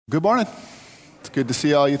Good morning. It's good to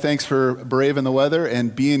see all you. Thanks for braving the weather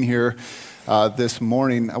and being here this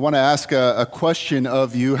morning. I want to ask a question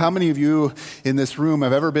of you. How many of you in this room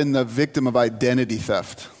have ever been the victim of identity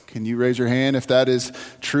theft? Can you raise your hand if that is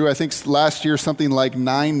true? I think last year something like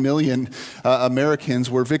 9 million Americans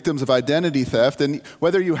were victims of identity theft. And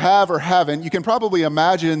whether you have or haven't, you can probably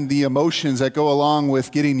imagine the emotions that go along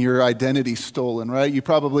with getting your identity stolen, right? You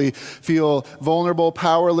probably feel vulnerable,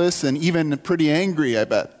 powerless, and even pretty angry, I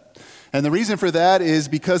bet. And the reason for that is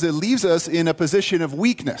because it leaves us in a position of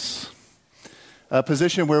weakness, a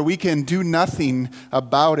position where we can do nothing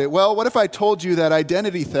about it. Well, what if I told you that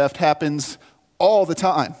identity theft happens all the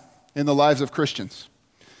time in the lives of Christians,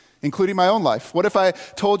 including my own life? What if I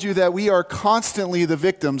told you that we are constantly the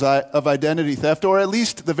victims of identity theft, or at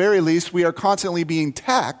least, the very least, we are constantly being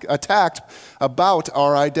attacked about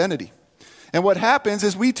our identity? And what happens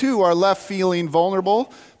is we too are left feeling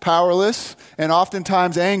vulnerable, powerless, and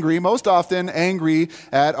oftentimes angry, most often angry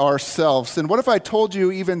at ourselves. And what if I told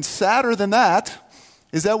you even sadder than that,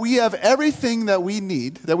 is that we have everything that we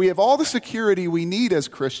need, that we have all the security we need as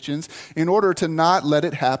Christians in order to not let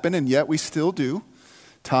it happen, and yet we still do,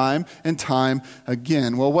 time and time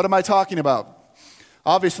again. Well, what am I talking about?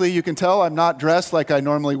 Obviously, you can tell I'm not dressed like I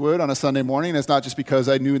normally would on a Sunday morning. It's not just because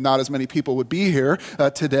I knew not as many people would be here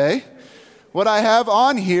today. What I have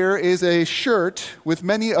on here is a shirt with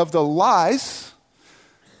many of the lies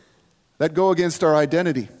that go against our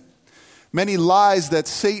identity. Many lies that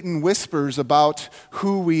Satan whispers about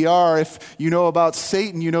who we are. If you know about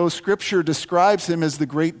Satan, you know Scripture describes him as the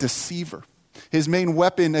great deceiver. His main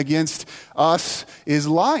weapon against us is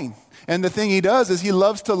lying. And the thing he does is he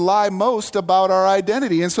loves to lie most about our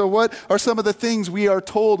identity. And so what are some of the things we are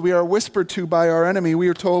told, we are whispered to by our enemy? We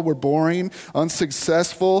are told we're boring,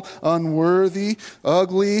 unsuccessful, unworthy,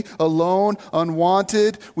 ugly, alone,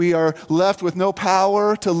 unwanted. We are left with no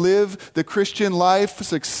power to live the Christian life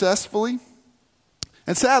successfully.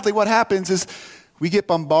 And sadly, what happens is we get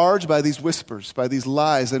bombarded by these whispers, by these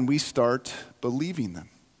lies, and we start believing them.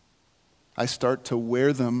 I start to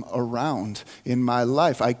wear them around in my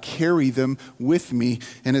life. I carry them with me,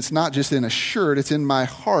 and it's not just in a shirt, it's in my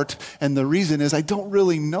heart. And the reason is I don't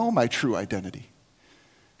really know my true identity.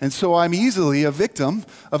 And so I'm easily a victim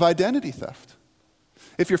of identity theft.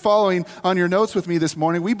 If you're following on your notes with me this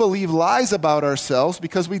morning, we believe lies about ourselves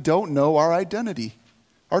because we don't know our identity,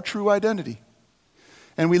 our true identity.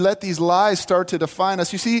 And we let these lies start to define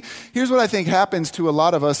us. You see, here's what I think happens to a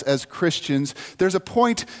lot of us as Christians. There's a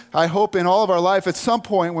point, I hope, in all of our life, at some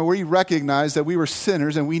point where we recognize that we were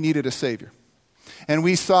sinners and we needed a Savior. And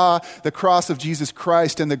we saw the cross of Jesus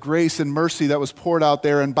Christ and the grace and mercy that was poured out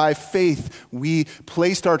there. And by faith, we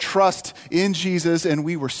placed our trust in Jesus and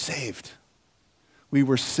we were saved. We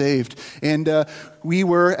were saved. And we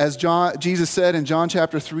were, as Jesus said in John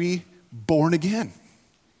chapter 3, born again.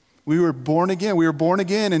 We were born again. We were born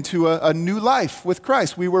again into a new life with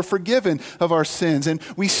Christ. We were forgiven of our sins. And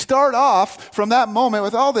we start off from that moment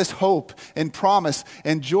with all this hope and promise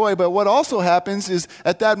and joy. But what also happens is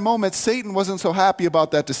at that moment, Satan wasn't so happy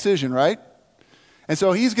about that decision, right? And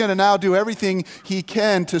so he's going to now do everything he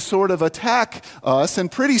can to sort of attack us.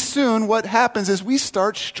 And pretty soon what happens is we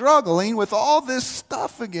start struggling with all this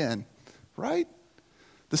stuff again, right?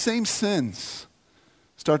 The same sins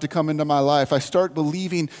start to come into my life. I start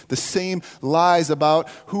believing the same lies about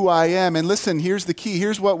who I am. And listen, here's the key.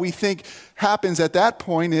 Here's what we think happens at that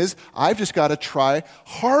point is I've just got to try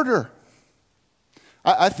harder.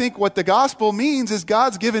 I think what the gospel means is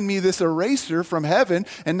God's given me this eraser from heaven,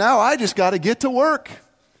 and now I just got to get to work.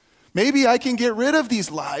 Maybe I can get rid of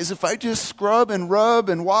these lies if I just scrub and rub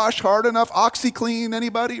and wash hard enough. OxyClean,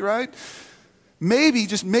 anybody, right? Maybe,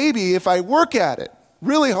 just maybe, if I work at it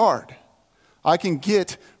really hard, I can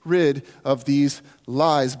get rid of these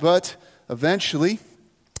lies. But eventually,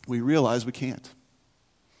 we realize we can't.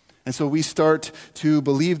 And so we start to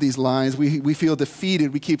believe these lies. We feel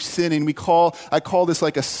defeated. We keep sinning. I call this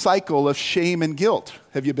like a cycle of shame and guilt.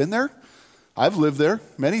 Have you been there? I've lived there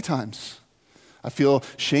many times. I feel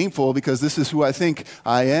shameful because this is who I think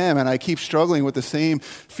I am, and I keep struggling with the same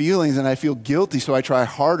feelings, and I feel guilty, so I try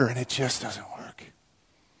harder, and it just doesn't work.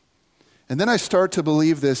 And then I start to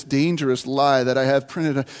believe this dangerous lie that I have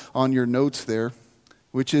printed on your notes there,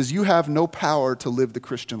 which is you have no power to live the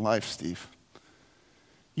Christian life, Steve.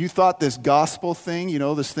 You thought this gospel thing,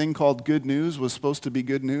 this thing called good news was supposed to be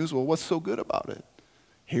good news. Well, what's so good about it?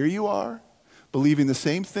 Here you are, believing the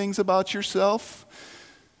same things about yourself,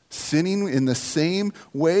 sinning in the same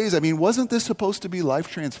ways. I mean, wasn't this supposed to be life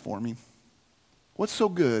transforming? What's so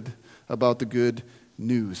good about the good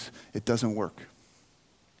news? It doesn't work.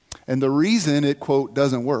 And the reason it, quote,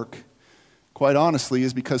 doesn't work, quite honestly,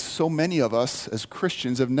 is because so many of us as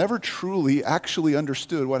Christians have never truly actually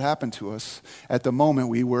understood what happened to us at the moment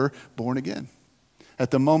we were born again.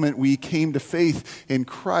 At the moment we came to faith in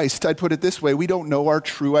Christ. I'd put it this way, we don't know our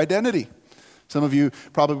true identity. Some of you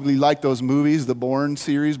probably like those movies, the Bourne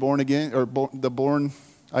series, Born Again, or the Bourne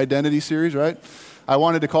Identity series, right? I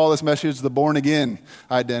wanted to call this message the Born Again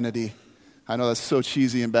Identity. I know that's so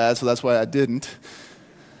cheesy and bad, so that's why I didn't.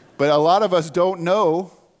 But a lot of us don't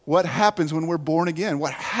know what happens when we're born again.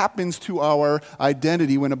 What happens to our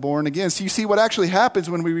identity when we're born again? So you see, what actually happens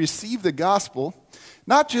when we receive the gospel,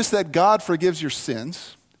 not just that God forgives your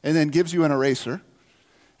sins and then gives you an eraser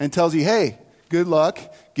and tells you, hey, good luck,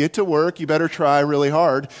 get to work, you better try really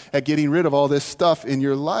hard at getting rid of all this stuff in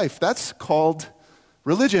your life. That's called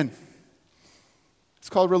religion. It's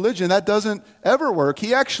called religion. That doesn't ever work.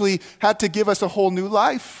 He actually had to give us a whole new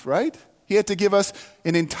life, right? He had to give us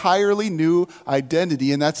an entirely new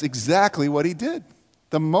identity, and that's exactly what he did.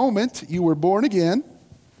 The moment you were born again,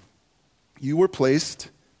 you were placed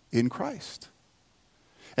in Christ.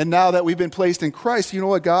 And now that we've been placed in Christ, you know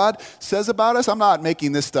what God says about us? I'm not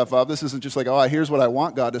making this stuff up. This isn't just like, oh, here's what I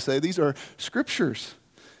want God to say. These are scriptures.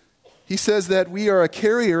 He says that we are a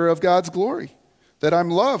carrier of God's glory, that I'm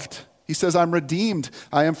loved. He says, I'm redeemed,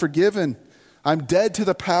 I am forgiven, I'm dead to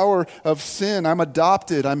the power of sin, I'm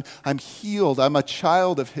adopted, I'm healed, I'm a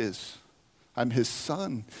child of his, I'm his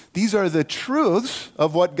son. These are the truths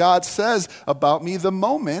of what God says about me the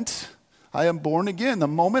moment I am born again, the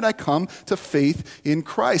moment I come to faith in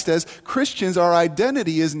Christ. As Christians, our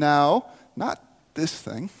identity is now not this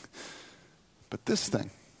thing, but this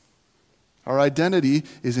thing. Our identity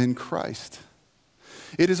is in Christ.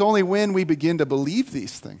 It is only when we begin to believe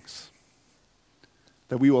these things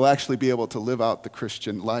that we will actually be able to live out the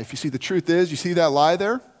Christian life. You see, the truth is, you see that lie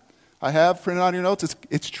there I have printed on your notes?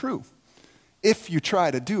 It's true. If you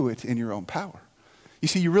try to do it in your own power. You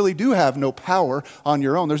see, you really do have no power on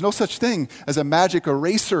your own. There's no such thing as a magic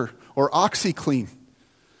eraser or OxyClean.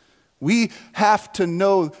 We have to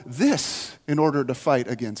know this in order to fight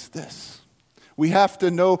against this. We have to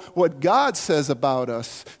know what God says about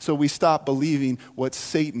us so we stop believing what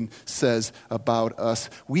Satan says about us.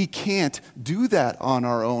 We can't do that on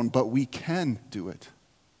our own, but we can do it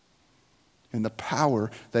in the power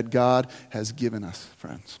that God has given us,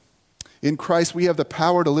 friends. In Christ, we have the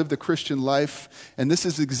power to live the Christian life, and this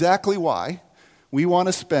is exactly why we want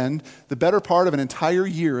to spend the better part of an entire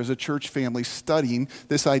year as a church family studying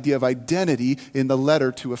this idea of identity in the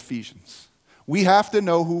letter to Ephesians. We have to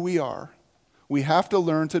know who we are. We have to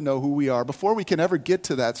learn to know who we are before we can ever get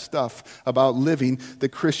to that stuff about living the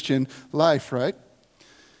Christian life, right?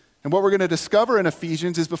 And what we're going to discover in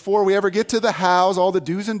Ephesians is before we ever get to the hows, all the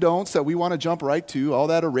do's and don'ts that we want to jump right to, all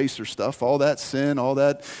that eraser stuff, all that sin, all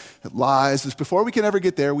that lies, is before we can ever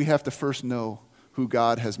get there, we have to first know who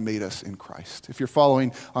God has made us in Christ. If you're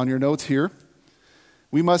following on your notes here,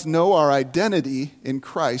 we must know our identity in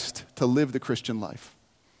Christ to live the Christian life.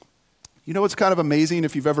 You know what's kind of amazing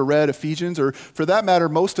if you've ever read Ephesians, or for that matter,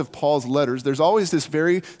 most of Paul's letters, there's always this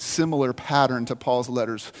very similar pattern to Paul's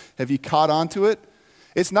letters. Have you caught on to it?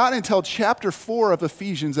 It's not until chapter 4 of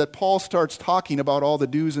Ephesians that Paul starts talking about all the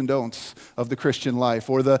do's and don'ts of the Christian life,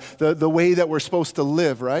 or the way that we're supposed to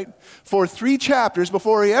live, right? For 3 chapters,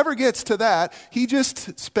 before he ever gets to that, he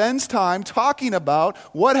just spends time talking about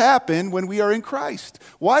what happened when we are in Christ.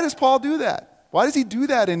 Why does Paul do that? Why does he do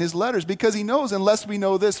that in his letters? Because he knows unless we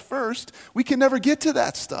know this first, we can never get to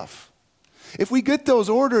that stuff. If we get those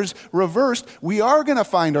orders reversed, we are going to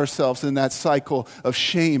find ourselves in that cycle of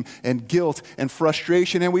shame and guilt and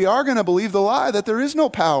frustration, and we are going to believe the lie that there is no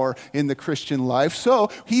power in the Christian life. So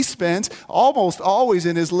he spends almost always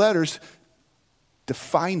in his letters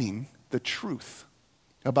defining the truth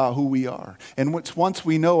about who we are. And once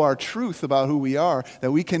we know our truth about who we are,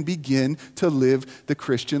 that we can begin to live the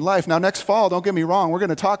Christian life. Now, next fall, don't get me wrong, we're going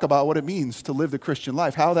to talk about what it means to live the Christian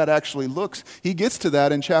life, how that actually looks. He gets to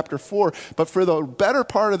that in chapter 4. But for the better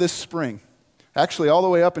part of this spring, actually all the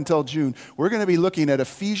way up until June, we're going to be looking at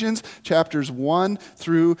Ephesians chapters 1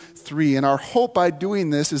 through 3. And our hope by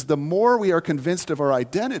doing this is the more we are convinced of our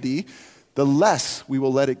identity, the less we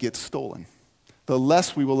will let it get stolen. The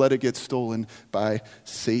less we will let it get stolen by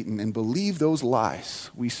Satan and believe those lies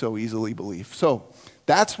we so easily believe. So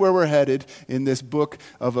that's where we're headed in this book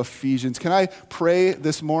of Ephesians. Can I pray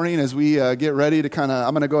this morning as we get ready to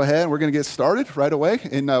I'm going to go ahead and we're going to get started right away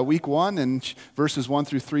in week 1 and verses 1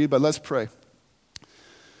 through 3, but let's pray.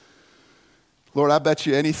 Lord, I bet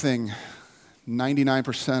you anything,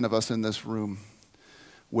 99% of us in this room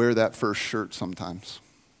wear that first shirt sometimes,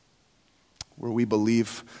 where we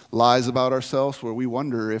believe lies about ourselves, where we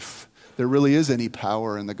wonder if there really is any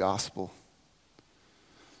power in the gospel.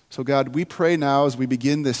 So God, we pray now as we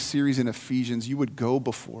begin this series in Ephesians, you would go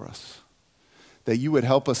before us, that you would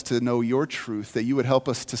help us to know your truth, that you would help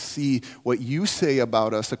us to see what you say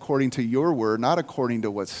about us according to your word, not according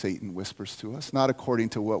to what Satan whispers to us, not according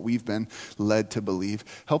to what we've been led to believe.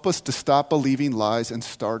 Help us to stop believing lies and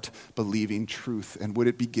start believing truth. And would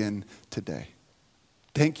it begin today?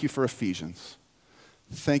 Thank you for Ephesians.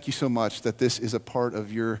 Thank you so much that this is a part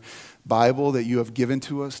of your Bible that you have given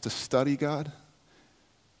to us to study, God.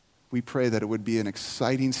 We pray that it would be an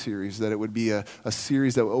exciting series, that it would be a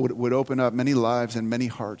series that would open up many lives and many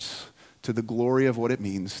hearts to the glory of what it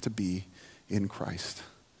means to be in Christ.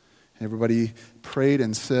 Everybody prayed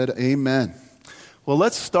and said, amen. Well,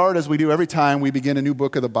 let's start as we do every time we begin a new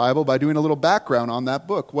book of the Bible by doing a little background on that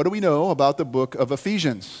book. What do we know about the book of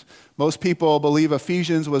Ephesians? Most people believe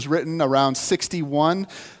Ephesians was written around 61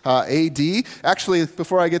 AD. Actually,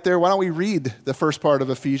 before I get there, why don't we read the first part of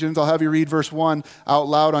Ephesians? I'll have you read verse 1 out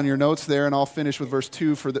loud on your notes there, and I'll finish with verse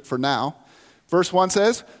 2 for now. Verse 1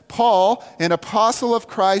 says, Paul, an apostle of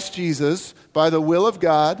Christ Jesus, by the will of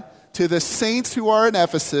God, to the saints who are in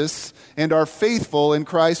Ephesus and are faithful in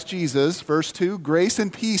Christ Jesus. Verse 2, grace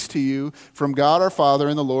and peace to you from God our Father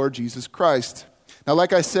and the Lord Jesus Christ. Now,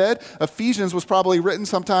 like I said, Ephesians was probably written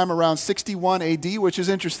sometime around 61 AD, which is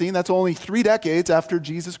interesting. That's only 3 decades after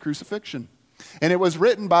Jesus' crucifixion. And it was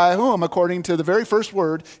written by whom, according to the very first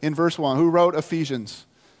word in verse 1? Who wrote Ephesians?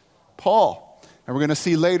 Paul. And we're going to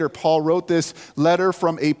see later, Paul wrote this letter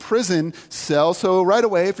from a prison cell. So right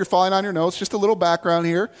away, if you're following on your notes, just a little background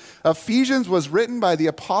here. Ephesians was written by the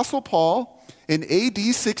Apostle Paul in AD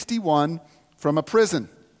 61 from a prison.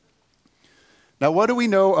 Now, what do we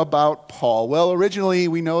know about Paul? Well, originally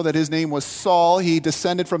we know that his name was Saul. He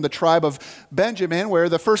descended from the tribe of Benjamin, where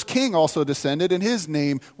the first king also descended, and his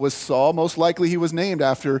name was Saul. Most likely he was named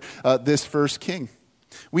after this first king.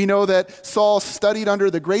 We know that Saul studied under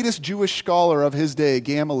the greatest Jewish scholar of his day,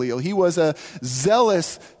 Gamaliel. He was a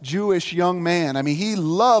zealous Jewish young man. I mean, he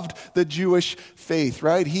loved the Jewish faith,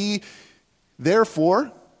 right?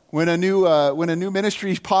 Therefore, when a new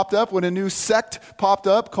ministry popped up, when a new sect popped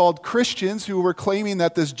up called Christians who were claiming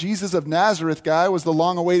that this Jesus of Nazareth guy was the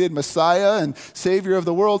long-awaited Messiah and Savior of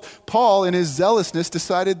the world, Paul, in his zealousness,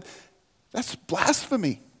 decided that's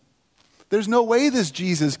blasphemy. There's no way this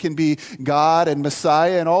Jesus can be God and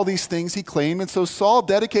Messiah and all these things he claimed. And so Saul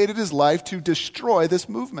dedicated his life to destroy this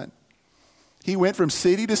movement. He went from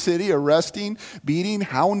city to city, arresting, beating,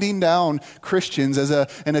 hounding down Christians as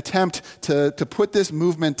an attempt to put this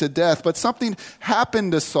movement to death. But something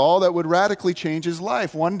happened to Saul that would radically change his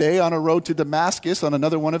life. One day on a road to Damascus, on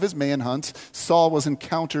another one of his manhunts, Saul was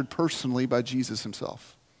encountered personally by Jesus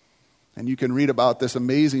himself. And you can read about this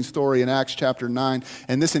amazing story in Acts chapter 9.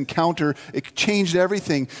 And this encounter, it changed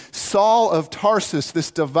everything. Saul of Tarsus,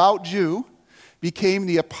 this devout Jew, became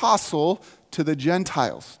the apostle to the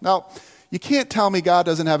Gentiles. Now, you can't tell me God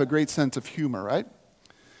doesn't have a great sense of humor, right?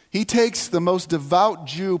 He takes the most devout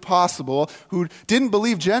Jew possible who didn't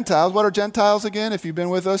believe Gentiles. What are Gentiles again? If you've been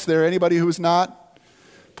with us, they're anybody who's not.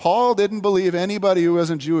 Paul didn't believe anybody who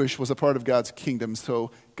wasn't Jewish was a part of God's kingdom.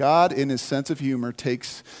 So God, in his sense of humor,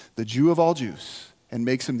 takes the Jew of all Jews and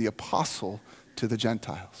makes him the apostle to the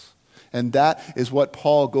Gentiles. And that is what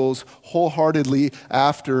Paul goes wholeheartedly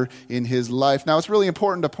after in his life. Now, it's really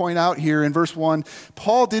important to point out here in verse 1,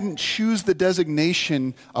 Paul didn't choose the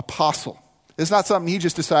designation apostle. It's not something he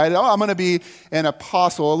just decided, I'm going to be an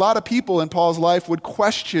apostle. A lot of people in Paul's life would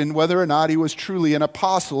question whether or not he was truly an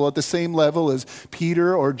apostle at the same level as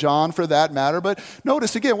Peter or John for that matter. But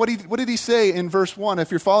notice again, what did he say in verse 1?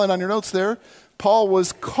 If you're following on your notes there, Paul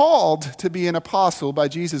was called to be an apostle by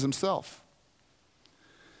Jesus himself.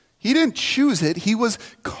 He didn't choose it. He was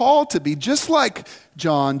called to be, just like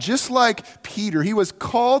John, just like Peter. He was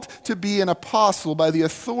called to be an apostle by the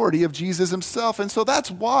authority of Jesus himself. And so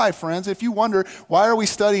that's why, friends, if you wonder, why are we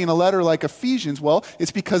studying a letter like Ephesians? Well,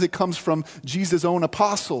 it's because it comes from Jesus' own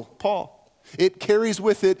apostle, Paul. It carries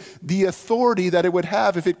with it the authority that it would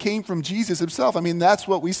have if it came from Jesus himself. I mean, that's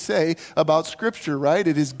what we say about Scripture, right?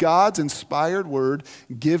 It is God's inspired word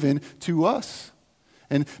given to us.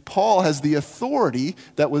 And Paul has the authority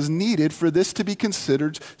that was needed for this to be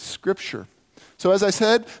considered Scripture. So as I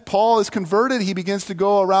said, Paul is converted. He begins to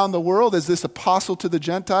go around the world as this apostle to the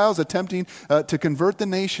Gentiles, attempting to convert the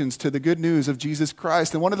nations to the good news of Jesus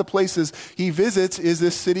Christ. And one of the places he visits is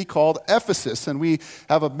this city called Ephesus. And we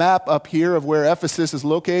have a map up here of where Ephesus is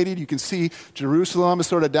located. You can see Jerusalem is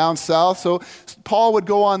sort of down south. So Paul would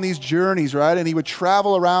go on these journeys, right? And he would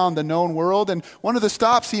travel around the known world. And one of the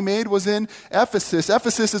stops he made was in Ephesus.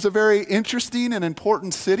 Ephesus is a very interesting and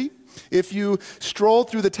important city. If you strolled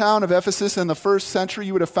through the town of Ephesus in the first century,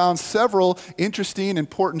 you would have found several interesting,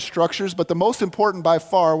 important structures, but the most important by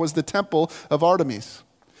far was the Temple of Artemis.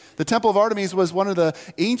 The Temple of Artemis was one of the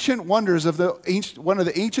ancient wonders of one of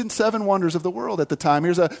the ancient seven wonders of the world at the time.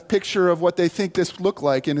 Here's a picture of what they think this looked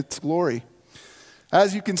like in its glory.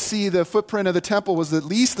 As you can see, the footprint of the temple was at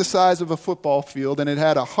least the size of a football field, and it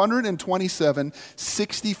had 127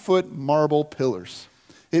 60-foot marble pillars.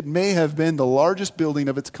 It may have been the largest building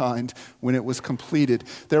of its kind when it was completed.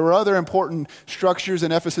 There were other important structures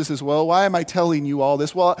in Ephesus as well. Why am I telling you all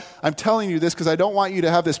this? Well, I'm telling you this because I don't want you to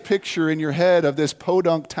have this picture in your head of this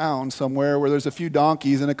podunk town somewhere where there's a few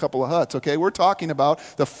donkeys and a couple of huts, okay? We're talking about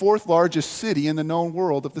the fourth largest city in the known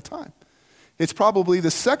world of the time. It's probably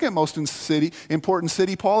the second most important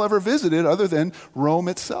city Paul ever visited other than Rome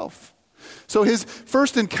itself. So his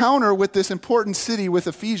first encounter with this important city with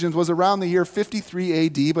Ephesians was around the year 53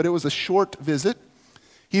 AD, but it was a short visit.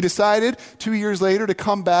 He decided 2 years later to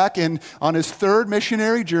come back, and on his third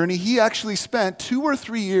missionary journey, he actually spent 2 or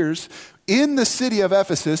 3 years in the city of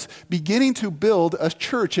Ephesus beginning to build a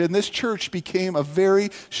church, and this church became a very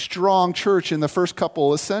strong church in the first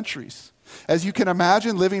couple of centuries. As you can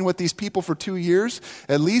imagine, living with these people for 2 years,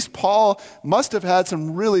 at least Paul must have had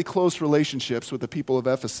some really close relationships with the people of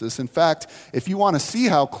Ephesus. In fact, if you want to see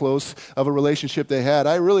how close of a relationship they had,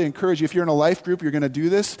 I really encourage you, if you're in a life group, you're going to do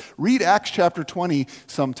this, read Acts chapter 20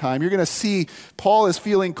 sometime. You're going to see Paul is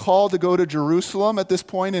feeling called to go to Jerusalem at this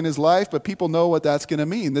point in his life, but people know what that's going to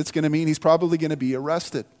mean. That's going to mean he's probably going to be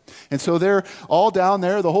arrested. And so they're all down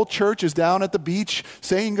there. The whole church is down at the beach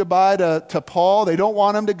saying goodbye to Paul. They don't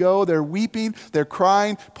want him to go. They're weeping. They're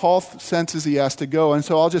crying. Paul senses he has to go. And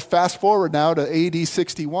so I'll just fast forward now to AD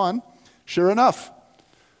 61. Sure enough,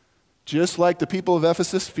 just like the people of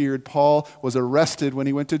Ephesus feared, Paul was arrested when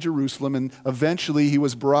he went to Jerusalem, and eventually he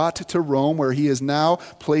was brought to Rome, where he is now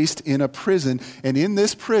placed in a prison. And in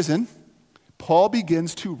this prison, Paul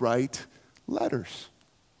begins to write letters.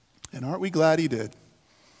 And aren't we glad he did?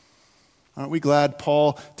 Aren't we glad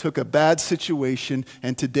Paul took a bad situation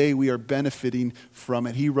and today we are benefiting from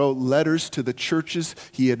it? He wrote letters to the churches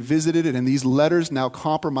he had visited, and these letters now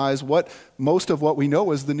comprise most of what we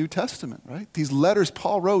know as the New Testament, right? These letters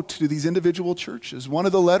Paul wrote to these individual churches. One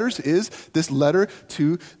of the letters is this letter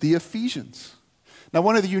to the Ephesians. Now,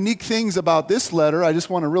 one of the unique things about this letter, I just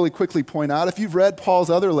want to really quickly point out, if you've read Paul's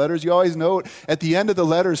other letters, you always note at the end of the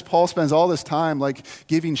letters, Paul spends all this time like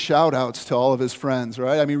giving shout outs to all of his friends,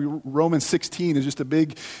 right? I mean, Romans 16 is just a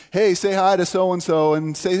big, hey, say hi to so-and-so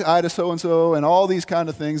and say hi to so-and-so and all these kind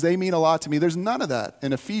of things. They mean a lot to me. There's none of that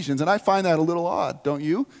in Ephesians, and I find that a little odd, don't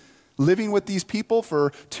you? Living with these people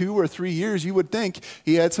for 2 or 3 years, you would think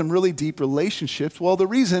he had some really deep relationships. Well, the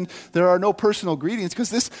reason there are no personal greetings, because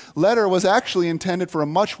this letter was actually intended for a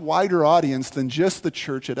much wider audience than just the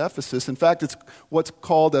church at Ephesus. In fact, it's what's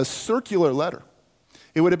called a circular letter.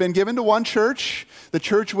 It would have been given to one church. The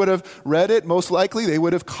church would have read it, most likely. They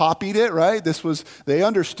would have copied it, right? They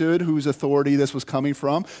understood whose authority this was coming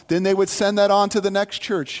from. Then they would send that on to the next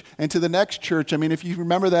church and to the next church. I mean, if you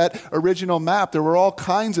remember that original map, there were all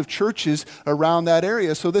kinds of churches around that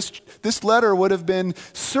area. So this letter would have been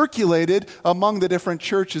circulated among the different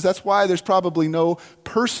churches. That's why there's probably no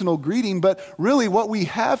personal greeting. But really what we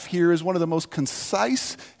have here is one of the most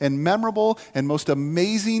concise and memorable and most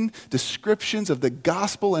amazing descriptions of the gospel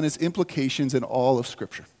and its implications in all of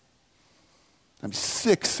Scripture.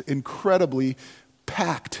 6 incredibly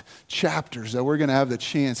packed chapters that we're going to have the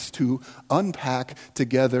chance to unpack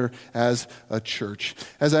together as a church.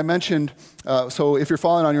 As I mentioned, so if you're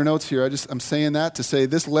following on your notes here, I'm saying that to say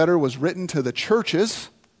this letter was written to the churches,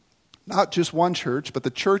 not just one church, but the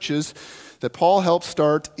churches that Paul helped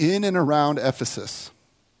start in and around Ephesus.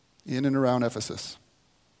 In and around Ephesus.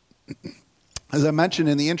 As I mentioned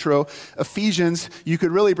in the intro, Ephesians, you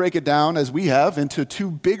could really break it down, as we have, into 2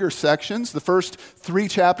 bigger sections. The first 3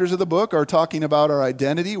 chapters of the book are talking about our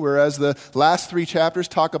identity, whereas the last 3 chapters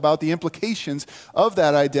talk about the implications of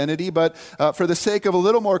that identity. But for the sake of a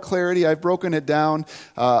little more clarity, I've broken it down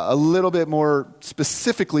a little bit more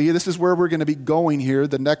specifically. This is where we're going to be going here,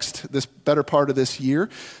 this better part of this year.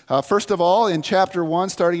 First of all, in chapter 1,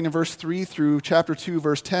 starting in verse 3 through chapter 2,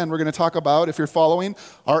 verse 10, we're going to talk about, if you're following,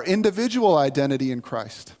 our individual identity in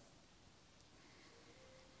Christ.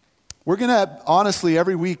 We're going to, honestly,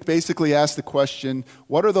 every week basically ask the question,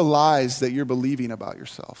 what are the lies that you're believing about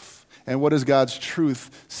yourself? And what does God's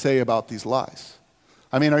truth say about these lies?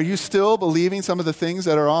 I mean, are you still believing some of the things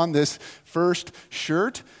that are on this first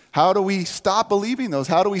shirt? How do we stop believing those?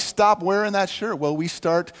 How do we stop wearing that shirt? Well, we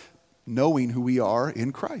start knowing who we are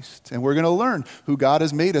in Christ. And we're going to learn who God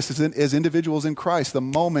has made us as individuals in Christ the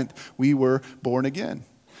moment we were born again.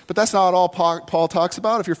 But that's not all Paul talks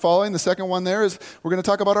about. If you're following, the second one there is we're going to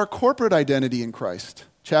talk about our corporate identity in Christ.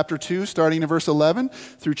 Chapter 2, starting in verse 11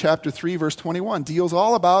 through chapter 3, verse 21, deals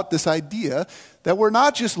all about this idea that we're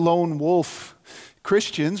not just lone wolf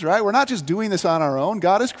Christians, right? We're not just doing this on our own.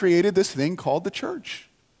 God has created this thing called the church.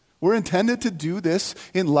 We're intended to do this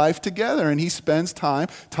in life together, and he spends time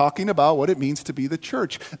talking about what it means to be the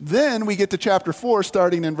church. Then we get to chapter 4,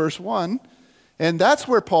 starting in verse 1, and that's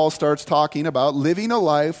where Paul starts talking about living a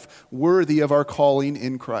life worthy of our calling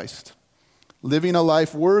in Christ. Living a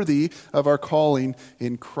life worthy of our calling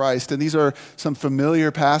in Christ. And these are some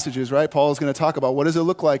familiar passages, right? Paul is going to talk about what does it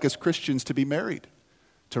look like as Christians to be married,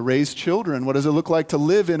 to raise children. What does it look like to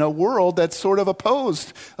live in a world that's sort of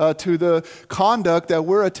opposed to the conduct that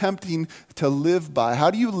we're attempting to live by?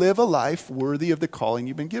 How do you live a life worthy of the calling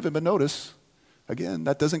you've been given? But notice, again,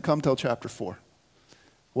 that doesn't come till chapter 4.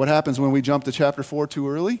 What happens when we jump to chapter 4 too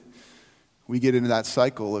early? We get into that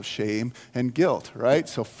cycle of shame and guilt, right?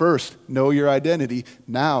 So first, know your identity.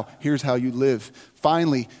 Now, here's how you live.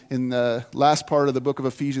 Finally, in the last part of the book of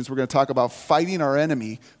Ephesians, we're going to talk about fighting our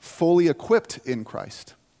enemy fully equipped in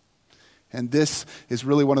Christ. And this is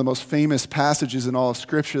really one of the most famous passages in all of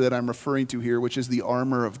Scripture that I'm referring to here, which is the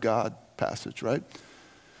armor of God passage, right?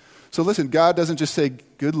 So listen, God doesn't just say,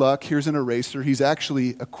 good luck, here's an eraser. He's actually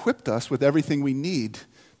equipped us with everything we need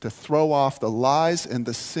to throw off the lies and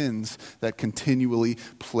the sins that continually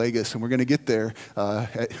plague us. And we're going to get there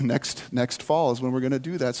next fall is when we're going to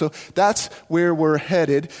do that. So that's where we're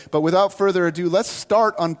headed. But without further ado, let's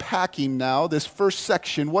start unpacking now this first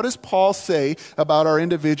section. What does Paul say about our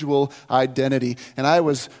individual identity? And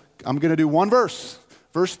I'm going to do one verse.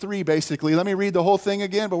 Verse 3, basically. Let me read the whole thing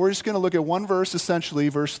again, but we're just going to look at one verse, essentially,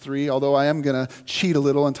 verse 3, although I am going to cheat a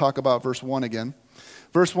little and talk about verse 1 again.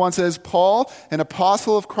 Verse 1 says, Paul, an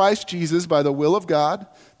apostle of Christ Jesus by the will of God,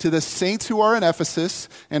 to the saints who are in Ephesus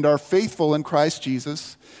and are faithful in Christ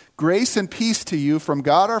Jesus, grace and peace to you from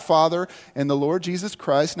God our Father and the Lord Jesus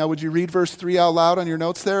Christ. Now would you read verse 3 out loud on your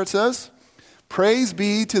notes there? It says, Praise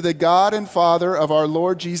be to the God and Father of our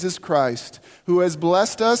Lord Jesus Christ, who has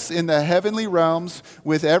blessed us in the heavenly realms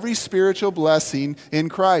with every spiritual blessing in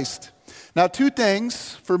Christ. Now, two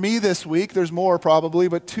things for me this week, there's more probably,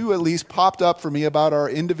 but two at least popped up for me about our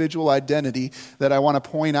individual identity that I want to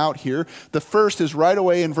point out here. The first is right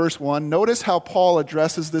away in verse 1. Notice how Paul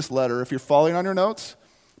addresses this letter. If you're following on your notes,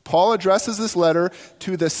 Paul addresses this letter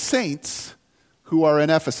to the saints who are in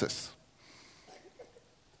Ephesus.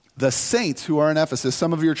 The saints who are in Ephesus.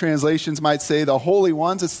 Some of your translations might say the holy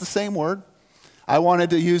ones. It's the same word. I wanted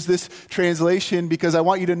to use this translation because I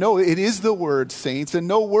want you to know it is the word saints, and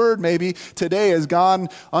no word maybe today has gone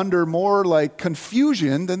under more like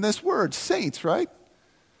confusion than this word, saints, right?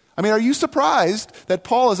 I mean, are you surprised that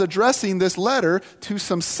Paul is addressing this letter to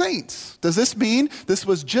some saints? Does this mean this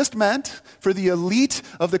was just meant for the elite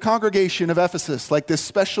of the congregation of Ephesus, like this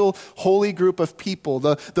special holy group of people,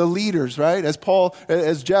 the leaders, right?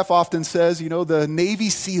 As Jeff often says, the Navy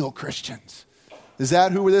SEAL Christians. Is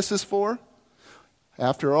that who this is for?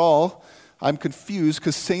 After all, I'm confused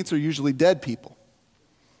because saints are usually dead people.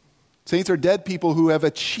 Saints are dead people who have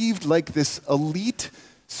achieved like this elite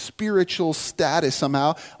spiritual status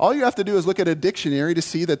somehow. All you have to do is look at a dictionary to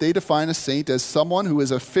see that they define a saint as someone who is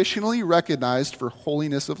officially recognized for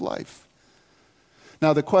holiness of life.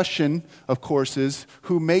 Now the question, of course, is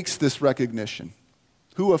who makes this recognition?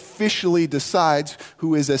 Who officially decides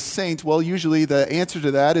who is a saint? Well, usually the answer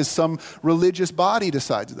to that is some religious body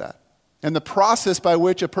decides that. And the process by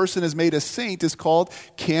which a person is made a saint is called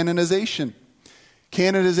canonization.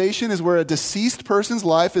 Canonization is where a deceased person's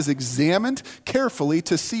life is examined carefully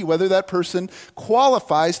to see whether that person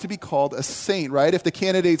qualifies to be called a saint, right? If the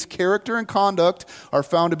candidate's character and conduct are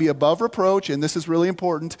found to be above reproach, and this is really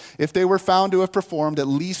important, if they were found to have performed at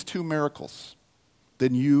least 2 miracles,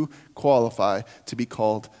 then you qualify to be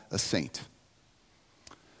called a saint.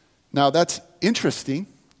 Now that's interesting.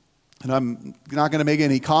 And I'm not going to make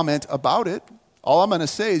any comment about it. All I'm going to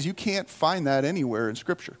say is you can't find that anywhere in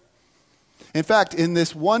Scripture. In fact, in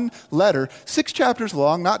this one letter, 6 chapters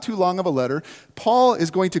long, not too long of a letter, Paul is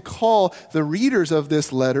going to call the readers of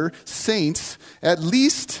this letter saints at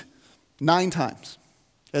least 9 times.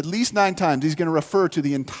 At least 9 times, he's going to refer to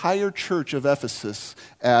the entire church of Ephesus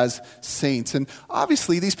as saints. And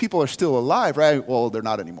obviously, these people are still alive, right? Well, they're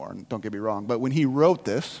not anymore, don't get me wrong. But when he wrote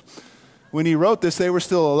this, they were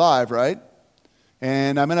still alive, right?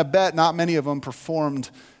 And I'm going to bet not many of them performed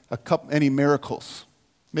any miracles.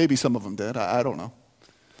 Maybe some of them did. I don't know.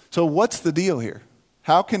 So what's the deal here?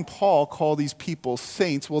 How can Paul call these people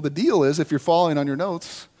saints? Well, the deal is, if you're following on your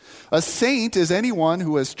notes, a saint is anyone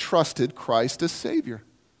who has trusted Christ as Savior.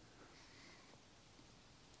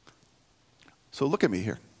 So look at me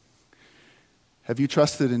here. Have you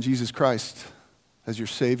trusted in Jesus Christ as your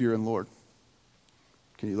Savior and Lord?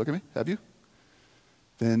 Can you look at me? Have you?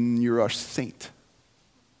 Then you're a saint.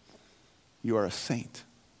 You are a saint.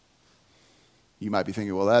 You might be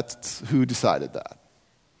thinking, well, that's who decided that?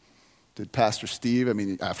 Did Pastor Steve? I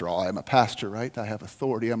mean, after all, I'm a pastor, right? I have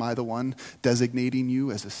authority. Am I the one designating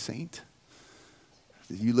you as a saint?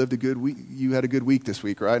 You lived a good week. You had a good week this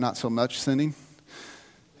week, right? Not so much sinning.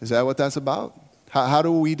 Is that what that's about? How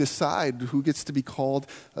do we decide who gets to be called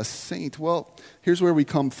a saint? Well, here's where we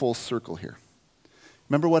come full circle here.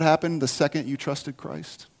 Remember what happened the second you trusted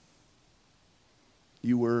Christ?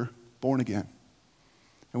 You were born again.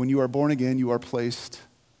 And when you are born again, you are placed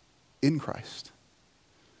in Christ.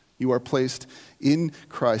 You are placed in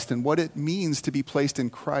Christ. And what it means to be placed in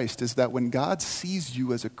Christ is that when God sees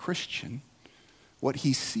you as a Christian, what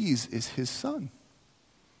he sees is his Son.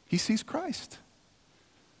 He sees Christ.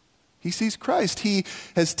 He sees Christ. He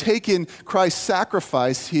has taken Christ's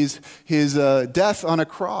sacrifice, his death on a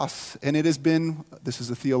cross, and it has been, this is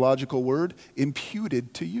a theological word,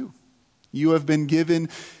 imputed to you. You have been given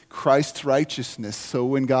Christ's righteousness. So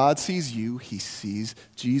when God sees you, he sees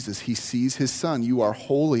Jesus. He sees his Son. You are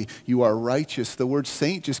holy. You are righteous. The word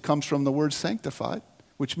saint just comes from the word sanctified,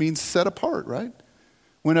 which means set apart, right?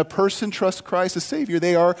 When a person trusts Christ as Savior,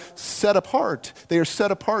 they are set apart. They are set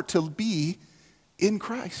apart to be in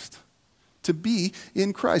Christ. To be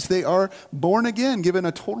in Christ. They are born again, given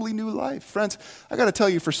a totally new life. Friends, I got to tell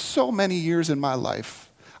you, for so many years in my life,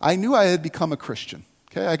 I knew I had become a Christian.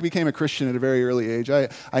 Okay, I became a Christian at a very early age.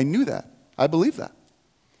 I knew that. I believed that.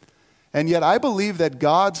 And yet I believed that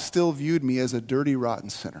God still viewed me as a dirty, rotten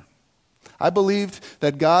sinner. I believed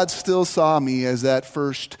that God still saw me as that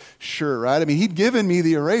first sure, right? I mean, he'd given me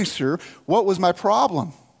the eraser. What was my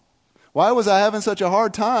problem? Why was I having such a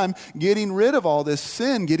hard time getting rid of all this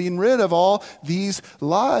sin, getting rid of all these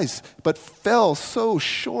lies, but fell so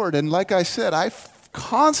short? And like I said, I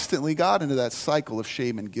constantly got into that cycle of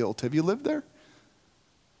shame and guilt. Have you lived there?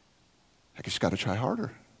 I just got to try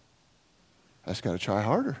harder. I just got to try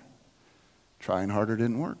harder. Trying harder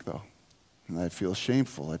didn't work, though. And I'd feel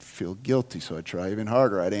shameful. I'd feel guilty, so I'd try even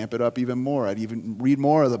harder. I'd amp it up even more. I'd even read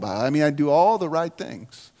more of the Bible. I mean, I'd do all the right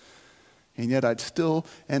things. And yet I'd still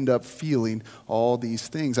end up feeling all these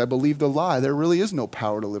things. I believed a lie. There really is no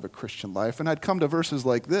power to live a Christian life. And I'd come to verses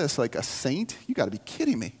like this, like a saint? You got to be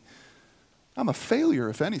kidding me. I'm a failure,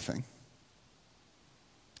 if anything.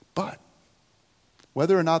 But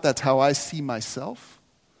whether or not that's how I see myself,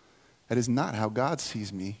 that is not how God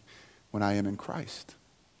sees me when I am in Christ.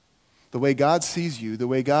 The way God sees you, the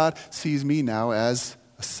way God sees me now as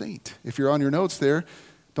a saint. If you're on your notes there,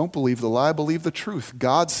 don't believe the lie, believe the truth.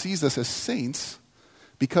 God sees us as saints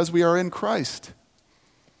because we are in Christ.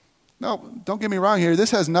 Now, don't get me wrong here.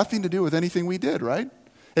 This has nothing to do with anything we did, right?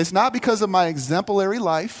 It's not because of my exemplary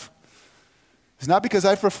life. It's not because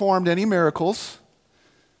I performed any miracles.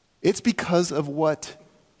 It's because of what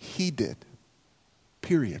he did,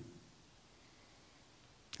 period.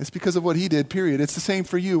 It's because of what he did, period. It's the same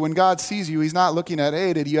for you. When God sees you, he's not looking at,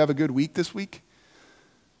 hey, did you have a good week this week?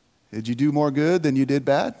 Did you do more good than you did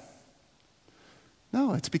bad?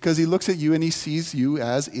 No, it's because he looks at you and he sees you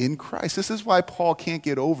as in Christ. This is why Paul can't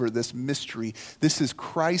get over this mystery. This is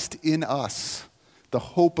Christ in us, the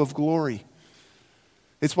hope of glory.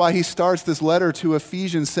 It's why he starts this letter to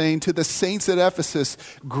Ephesians saying, to the saints at Ephesus,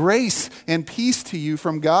 grace and peace to you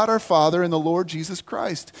from God our Father and the Lord Jesus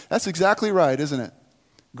Christ. That's exactly right, isn't it?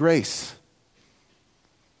 Grace.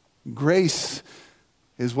 Grace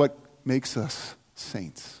is what makes us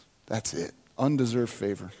saints. That's it. Undeserved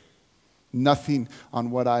favor. Nothing on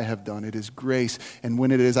what I have done. It is grace. And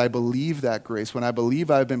when it is I believe that grace, when I believe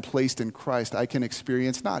I've been placed in Christ, I can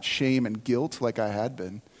experience not shame and guilt like I had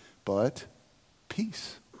been, but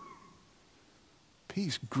peace.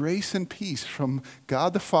 Peace. Grace and peace from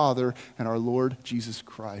God the Father and our Lord Jesus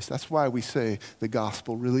Christ. That's why we say the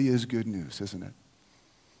gospel really is good news, isn't it?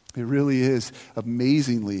 It really is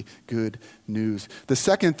amazingly good news. The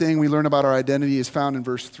second thing we learn about our identity is found in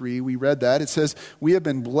verse 3. We read that. It says, we have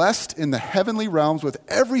been blessed in the heavenly realms with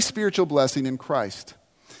every spiritual blessing in Christ.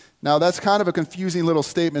 Now, that's kind of a confusing little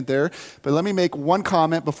statement there, but let me make one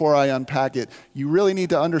comment before I unpack it. You really need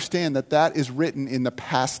to understand that that is written in the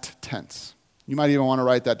past tense. You might even want to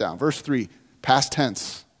write that down. Verse 3, past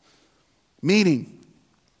tense. Meaning,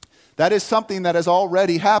 that is something that has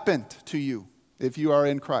already happened to you. If you are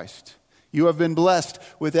in Christ, you have been blessed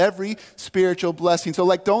with every spiritual blessing.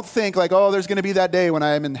 So don't think oh, there's going to be that day when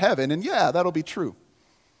I am in heaven. And yeah, that'll be true.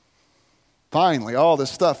 Finally, all this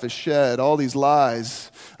stuff is shed, all these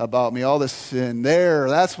lies about me, all this sin there.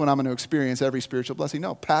 That's when I'm going to experience every spiritual blessing.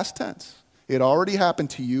 No, past tense. It already happened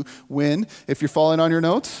to you when, if you're following on your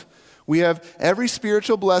notes, we have every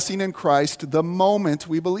spiritual blessing in Christ the moment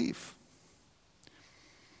we believe.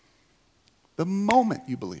 The moment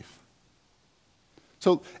you believe.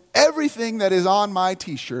 So everything that is on my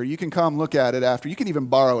t-shirt, you can come look at it after. You can even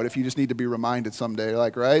borrow it if you just need to be reminded someday.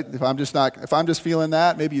 Like, right? If I'm just feeling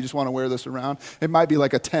that, maybe you just want to wear this around. It might be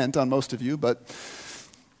like a tent on most of you, but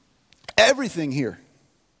everything here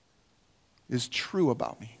is true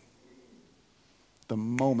about me. The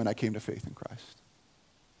moment I came to faith in Christ.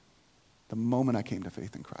 The moment I came to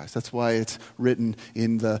faith in Christ. That's why it's written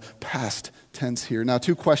in the past tense here. Now,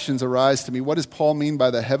 two questions arise to me. What does Paul mean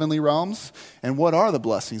by the heavenly realms? And what are the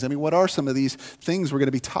blessings? I mean, what are some of these things we're going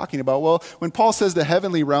to be talking about? Well, when Paul says the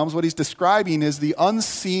heavenly realms, what he's describing is the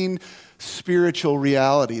unseen spiritual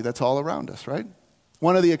reality that's all around us, right?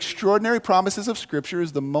 One of the extraordinary promises of Scripture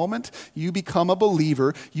is the moment you become a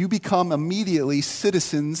believer, you become immediately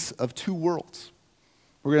citizens of two worlds.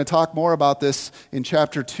 We're going to talk more about this in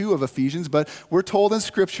chapter 2 of Ephesians, but we're told in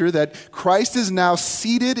Scripture that Christ is now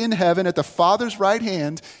seated in heaven at the Father's right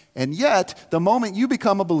hand, and yet, the moment you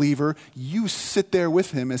become a believer, you sit there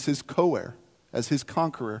with him as his co-heir, as his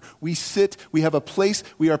conqueror. We have a place,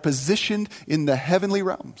 we are positioned in the heavenly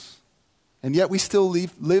realms, and yet we still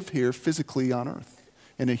live here physically on earth.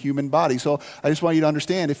 In a human body. So I just want you to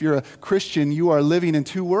understand, if you're a Christian, you are living in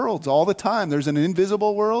two worlds all the time. There's an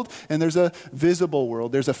invisible world and there's a visible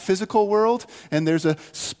world. There's a physical world and there's a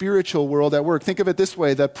spiritual world at work. Think of it this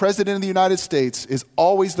way. The President of the United States is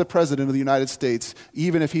always the President of the United States,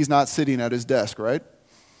 even if he's not sitting at his desk, right?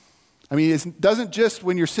 I mean, it doesn't just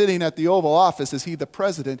when you're sitting at the Oval Office is he the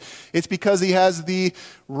president. It's because he has the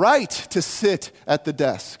right to sit at the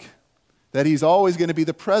desk. That he's always going to be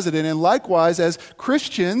the president. And likewise, as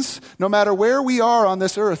Christians, no matter where we are on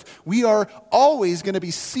this earth, we are always going to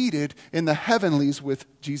be seated in the heavenlies with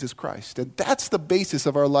Jesus Christ. And that's the basis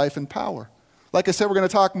of our life and power. Like I said, we're going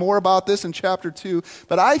to talk more about this in chapter 2.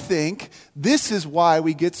 But I think this is why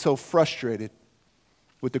we get so frustrated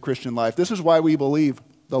with the Christian life. This is why we believe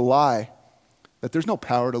the lie that there's no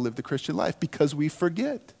power to live the Christian life, because we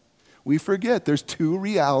forget. We forget there's two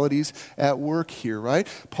realities at work here, right?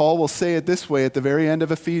 Paul will say it this way at the very end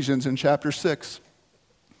of Ephesians in chapter 6.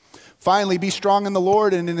 Finally, be strong in the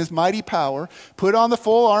Lord and in his mighty power. Put on the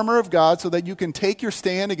full armor of God so that you can take your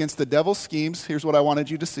stand against the devil's schemes. Here's what I wanted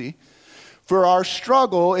you to see. For our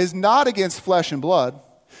struggle is not against flesh and blood,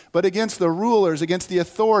 but against the rulers, against the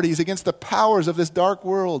authorities, against the powers of this dark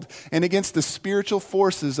world, and against the spiritual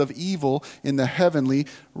forces of evil in the heavenly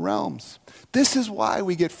realms. This is why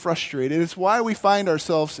we get frustrated. It's why we find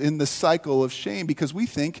ourselves in the cycle of shame, because we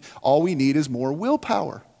think all we need is more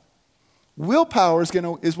willpower. Willpower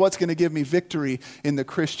is what's going to give me victory in the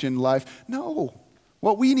Christian life. No,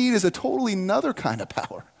 what we need is a totally another kind of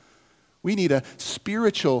power. We need a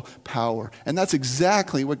spiritual power, and that's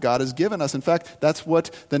exactly what God has given us. In fact, that's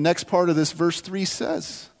what the next part of this verse 3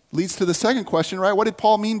 says. Leads to the second question, right? What did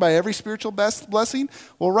Paul mean by every spiritual blessing?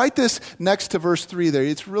 Well, write this next to verse 3 there.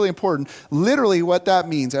 It's really important. Literally what that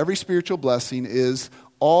means, every spiritual blessing, is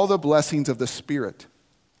all the blessings of the Spirit.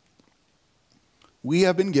 We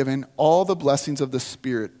have been given all the blessings of the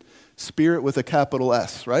Spirit. Spirit with a capital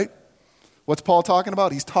S, right? What's Paul talking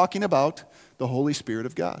about? He's talking about the Holy Spirit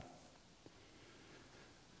of God.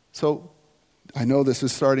 So, I know this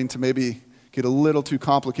is starting to maybe get a little too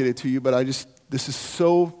complicated to you, but this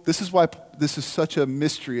is why this is such a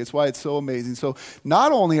mystery. It's why it's so amazing. So,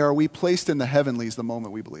 not only are we placed in the heavenlies the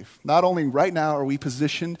moment we believe, not only right now are we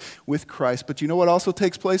positioned with Christ, but you know what also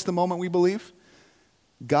takes place the moment we believe?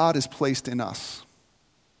 God is placed in us,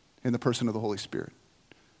 in the person of the Holy Spirit.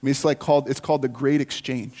 I mean, it's called the great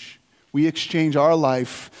exchange. We exchange our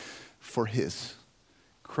life for His.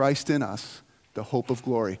 Christ in us, the hope of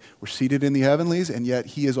glory. We're seated in the heavenlies, and yet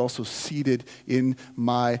He is also seated in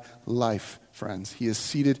my life, friends. He is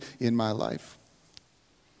seated in my life.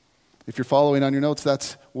 If you're following on your notes,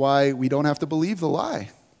 that's why we don't have to believe the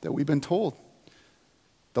lie that we've been told.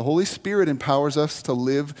 The Holy Spirit empowers us to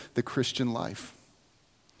live the Christian life.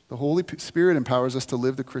 The Holy Spirit empowers us to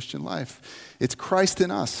live the Christian life. It's Christ in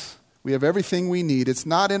us. We have everything we need. It's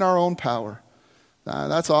not in our own power.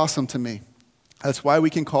 That's awesome to me. That's why we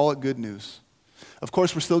can call it good news. Of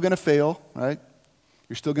course, we're still going to fail, right?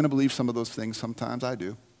 You're still going to believe some of those things sometimes. I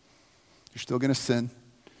do. You're still going to sin.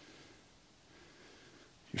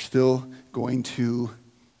 You're still going to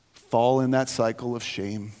fall in that cycle of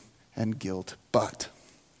shame and guilt. But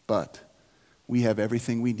we have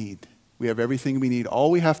everything we need. We have everything we need.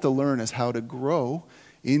 All we have to learn is how to grow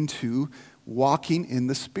into walking in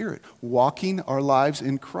the Spirit, walking our lives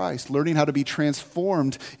in Christ, learning how to be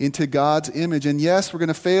transformed into God's image. And yes, we're going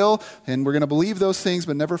to fail and we're going to believe those things,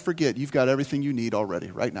 but never forget, you've got everything you need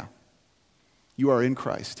already, right now. You are in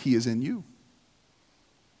Christ. He is in you.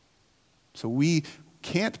 So we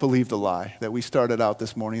can't believe the lie that we started out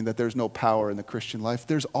this morning, that there's no power in the Christian life.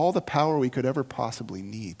 There's all the power we could ever possibly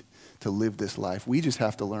need to live this life. We just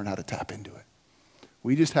have to learn how to tap into it.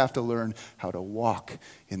 We just have to learn how to walk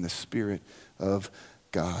in the Spirit of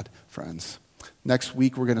God, friends. Next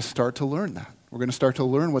week, we're going to start to learn that. We're going to start to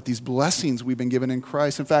learn what these blessings we've been given in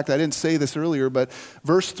Christ. In fact, I didn't say this earlier, but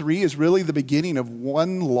verse 3 is really the beginning of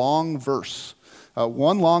one long verse.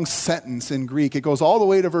 One long sentence in Greek. It goes all the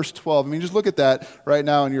way to verse 12. I mean, just look at that right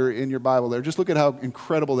now in your Bible there. Just look at how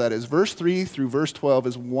incredible that is. Verse 3 through verse 12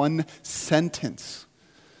 is one sentence.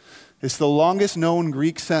 It's the longest known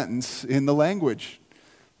Greek sentence in the language.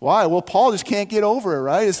 Why? Well, Paul just can't get over it,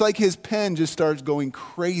 right? It's like his pen just starts going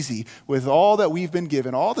crazy with all that we've been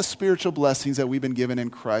given, all the spiritual blessings that we've been given in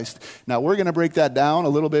Christ. Now, we're going to break that down a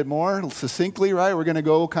little bit more succinctly, right? We're going to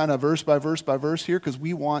go kind of verse by verse here because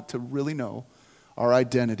we want to really know our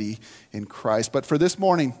identity in Christ. But for this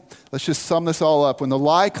morning, let's just sum this all up. When the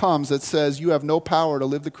lie comes that says you have no power to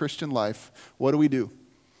live the Christian life, what do?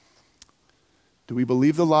 Do we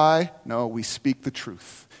believe the lie? No, we speak the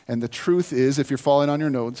truth. And the truth is, if you're following on your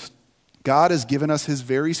notes, God has given us His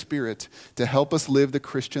very Spirit to help us live the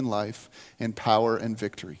Christian life in power and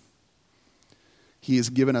victory. He has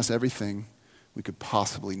given us everything we could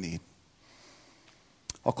possibly need.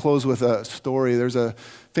 I'll close with a story. There's a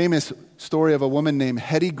famous story of a woman named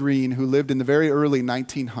Hetty Green who lived in the very early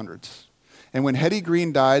 1900s. And when Hetty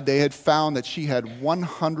Green died, they had found that she had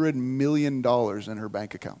 $100 million in her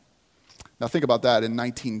bank account. Now think about that in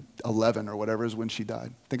 1911 or whatever is when she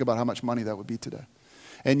died. Think about how much money that would be today.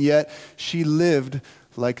 And yet she lived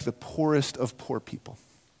like the poorest of poor people.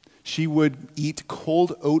 She would eat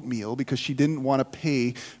cold oatmeal because she didn't want to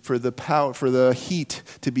pay for the heat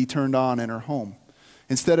to be turned on in her home.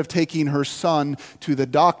 Instead of taking her son to the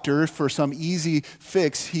doctor for some easy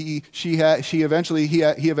fix, he eventually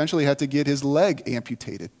had to get his leg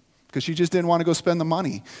amputated because she just didn't want to go spend the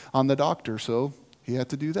money on the doctor. So he had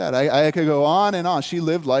to do that. I could go on and on. She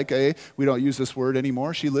lived like we don't use this word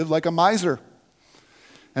anymore, she lived like a miser.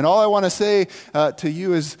 And all I want to say to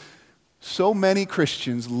you is so many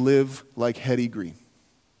Christians live like Hetty Green.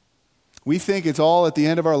 We think it's all at the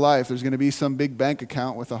end of our life. There's going to be some big bank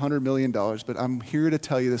account with $100 million. But I'm here to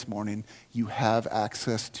tell you this morning, you have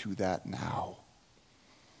access to that now.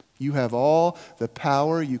 You have all the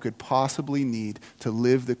power you could possibly need to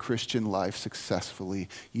live the Christian life successfully.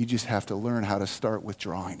 You just have to learn how to start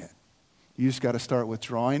withdrawing it. You just got to start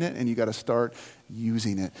withdrawing it, and you got to start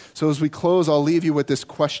using it. So as we close, I'll leave you with this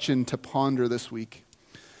question to ponder this week.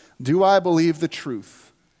 Do I believe the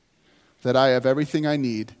truth that I have everything I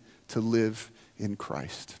need to live in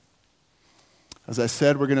Christ? As I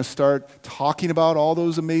said, we're going to start talking about all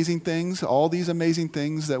those amazing things, all these amazing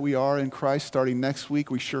things that we are in Christ starting next week.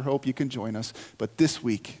 We sure hope you can join us. But this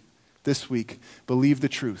week, believe the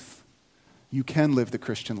truth. You can live the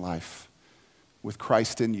Christian life with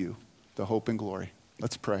Christ in you, the hope and glory.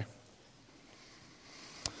 Let's pray.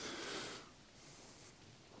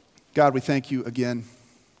 God, we thank you again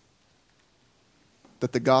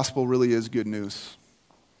that the gospel really is good news.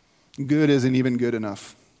 Good isn't even good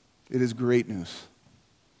enough. It is great news.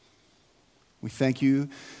 We thank you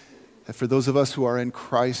that for those of us who are in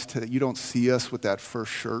Christ, that you don't see us with that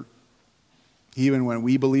first shirt. Even when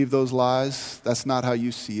we believe those lies, that's not how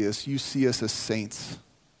you see us. You see us as saints.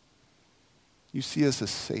 You see us as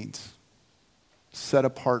saints, set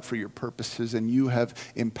apart for your purposes, and you have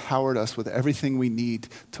empowered us with everything we need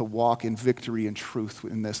to walk in victory and truth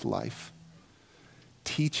in this life.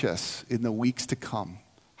 Teach us in the weeks to come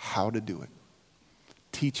how to do it.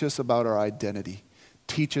 Teach us about our identity.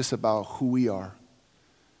 Teach us about who we are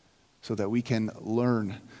so that we can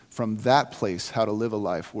learn from that place how to live a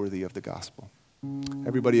life worthy of the gospel.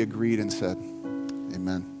 Everybody agreed and said,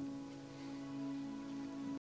 amen.